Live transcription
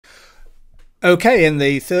Okay, in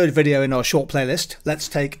the third video in our short playlist, let's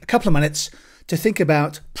take a couple of minutes to think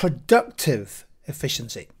about productive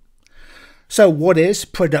efficiency. So what is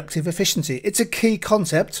productive efficiency? It's a key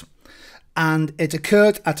concept, and it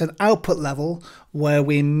occurred at an output level where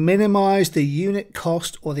we minimize the unit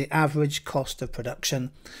cost or the average cost of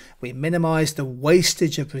production. We minimize the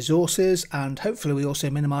wastage of resources, and hopefully we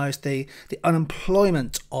also minimize the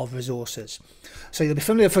unemployment of resources. So you'll be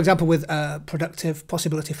familiar, for example, with productive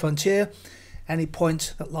possibility frontier. Any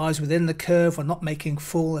point that lies within the curve, we're not making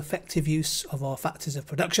full effective use of our factors of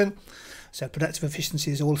production. So productive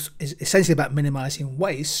efficiency is essentially about minimizing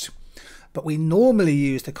waste, but we normally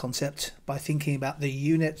use the concept by thinking about the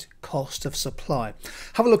unit cost of supply.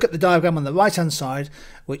 Have a look at the diagram on the right hand side,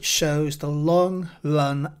 which shows the long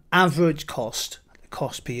run average cost, the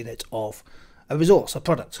cost per unit of a resource, a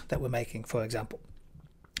product that we're making, for example.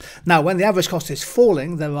 Now, when the average cost is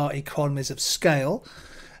falling, there are economies of scale.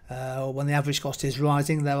 When the average cost is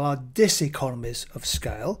rising, there are diseconomies of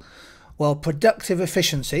scale. Well, productive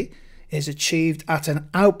efficiency is achieved at an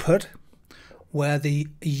output where the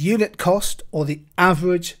unit cost or the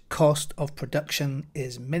average cost of production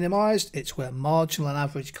is minimized. It's where marginal and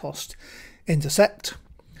average cost intersect.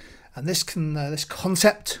 And this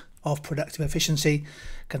concept of productive efficiency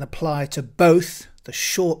can apply to both the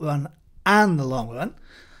short run and the long run.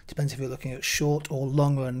 Depends if you're looking at short or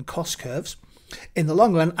long run cost curves. In the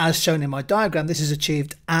long run, as shown in my diagram, this is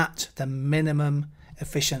achieved at the minimum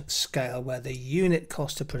efficient scale, where the unit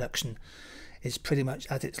cost of production is pretty much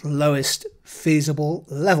at its lowest feasible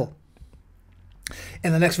level.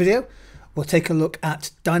 In the next video, we'll take a look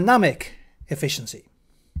at dynamic efficiency.